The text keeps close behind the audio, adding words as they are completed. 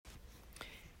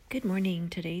Good morning.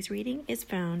 Today's reading is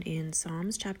found in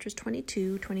Psalms chapters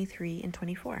 22, 23, and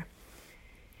 24.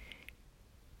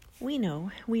 We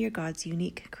know we are God's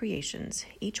unique creations,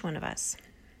 each one of us.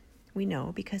 We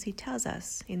know because He tells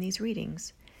us in these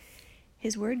readings.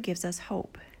 His word gives us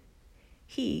hope.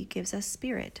 He gives us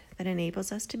spirit that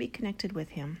enables us to be connected with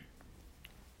Him.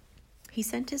 He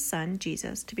sent His Son,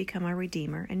 Jesus, to become our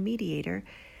Redeemer and mediator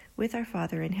with our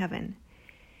Father in heaven.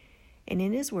 And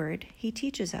in His word, He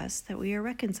teaches us that we are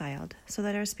reconciled so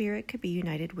that our spirit could be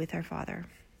united with our Father.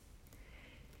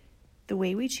 The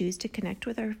way we choose to connect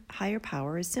with our higher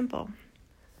power is simple.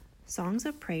 Songs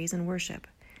of praise and worship.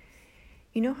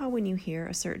 You know how when you hear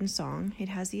a certain song, it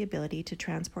has the ability to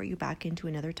transport you back into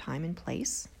another time and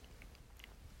place?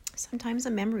 Sometimes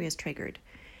a memory is triggered.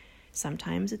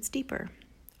 Sometimes it's deeper,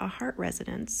 a heart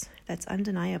resonance that's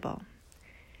undeniable.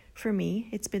 For me,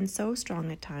 it's been so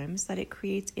strong at times that it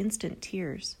creates instant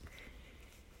tears.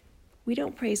 We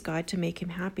don't praise God to make Him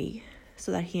happy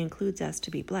so that He includes us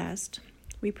to be blessed.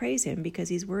 We praise Him because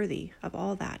He's worthy of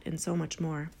all that and so much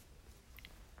more.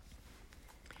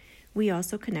 We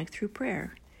also connect through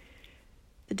prayer.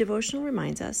 The devotional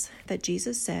reminds us that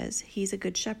Jesus says He's a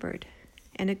good shepherd,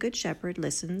 and a good shepherd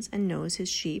listens and knows his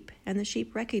sheep, and the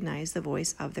sheep recognize the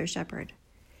voice of their shepherd.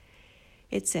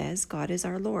 It says God is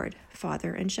our Lord,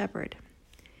 Father, and Shepherd.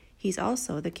 He's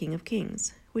also the King of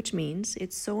Kings, which means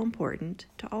it's so important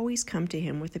to always come to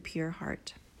Him with a pure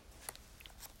heart.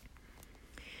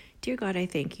 Dear God, I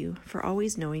thank You for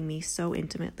always knowing me so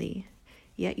intimately,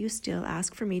 yet You still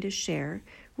ask for me to share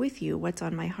with You what's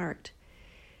on my heart.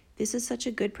 This is such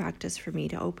a good practice for me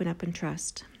to open up and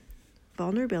trust.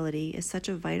 Vulnerability is such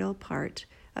a vital part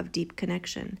of deep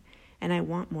connection, and I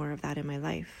want more of that in my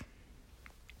life.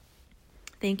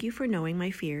 Thank You for knowing my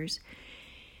fears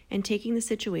and taking the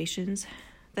situations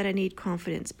that I need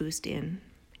confidence boost in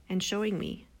and showing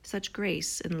me such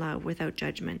grace and love without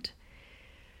judgment.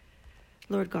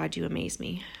 Lord God, You amaze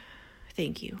me.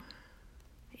 Thank You.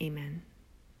 Amen.